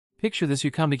Picture this, you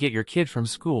come to get your kid from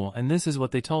school and this is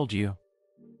what they told you.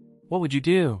 What would you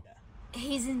do?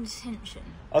 He's in detention.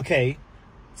 Okay.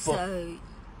 So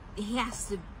he has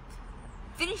to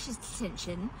finish his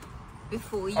detention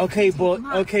before you Okay, can take him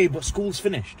home. but school's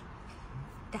finished.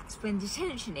 That's when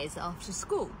detention is, after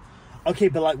school. Okay,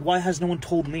 but like, why has no one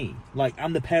told me? Like,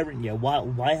 I'm the parent here.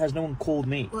 Why has no one called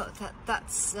me? Well,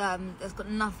 that's got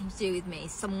nothing to do with me.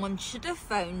 Someone should have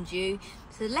phoned you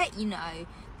to let you know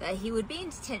that he would be in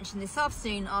detention this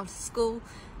afternoon after school.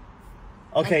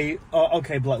 Okay,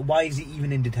 okay, but like, why is he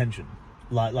even in detention?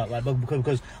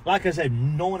 Because, like I said,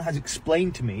 no one has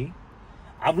explained to me.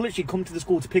 I've literally come to the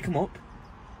school to pick him up.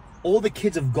 All the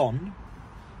kids have gone.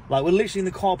 Like, we're literally in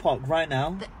the car park right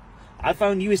now. I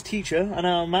found you as teacher, and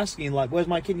I'm asking, like, where's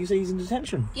my kid? You say he's in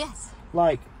detention. Yes.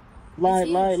 Like,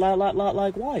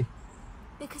 why?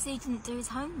 Because he didn't do his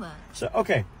homework. So,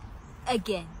 okay.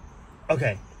 Again.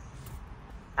 Okay.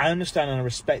 I understand and I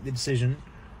respect the decision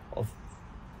of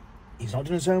he's not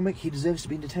doing his homework, he deserves to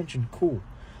be in detention. Cool.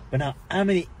 But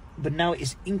now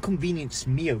it's inconvenienced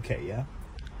me, okay, yeah?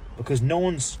 Because no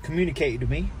one's communicated with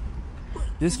me.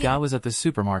 This guy was at the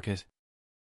supermarket.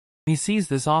 He sees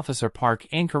this officer park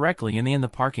incorrectly in the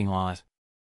parking lot.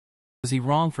 Was he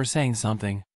wrong for saying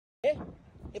something? Yeah.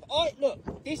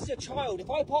 Look, this is a child. If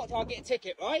I park, I'll get a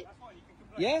ticket, right?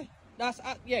 Yeah?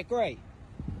 Yeah, great.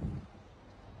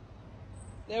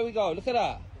 There we go, look at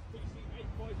that.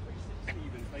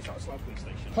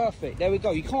 Perfect, there we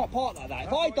go. You can't park like that.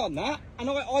 If I done that, and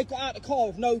I got out of the car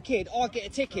with no kid, I'd get a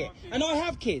ticket. And I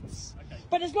have kids.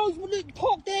 But there's no, look,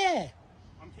 park there.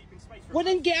 Well,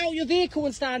 then get out your vehicle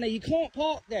and stand there. You can't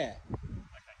park there.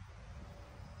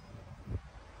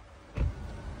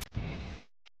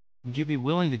 Would you be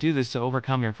willing to do this to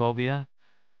overcome your phobia?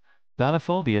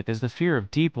 Bathyphobia is the fear of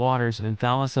deep waters and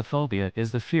thalassophobia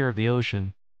is the fear of the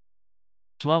ocean.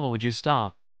 Which level would you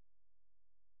stop?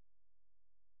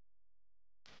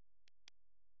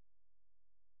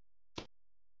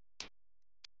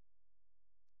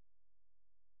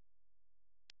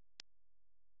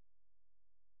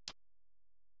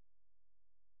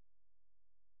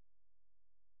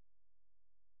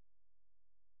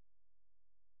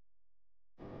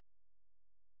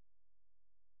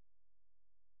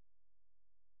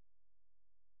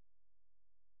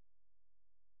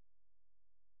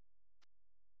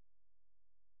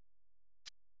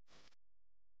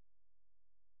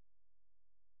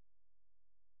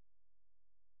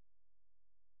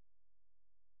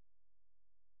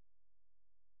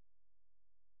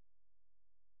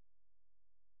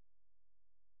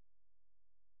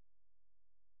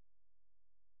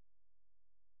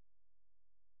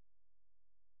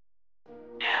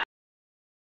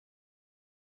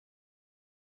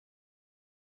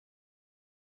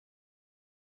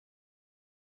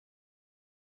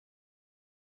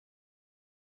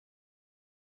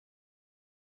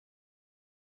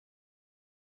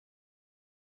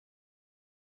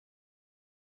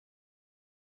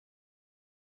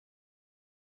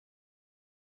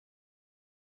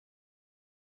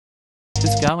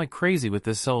 This guy went crazy with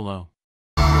this solo.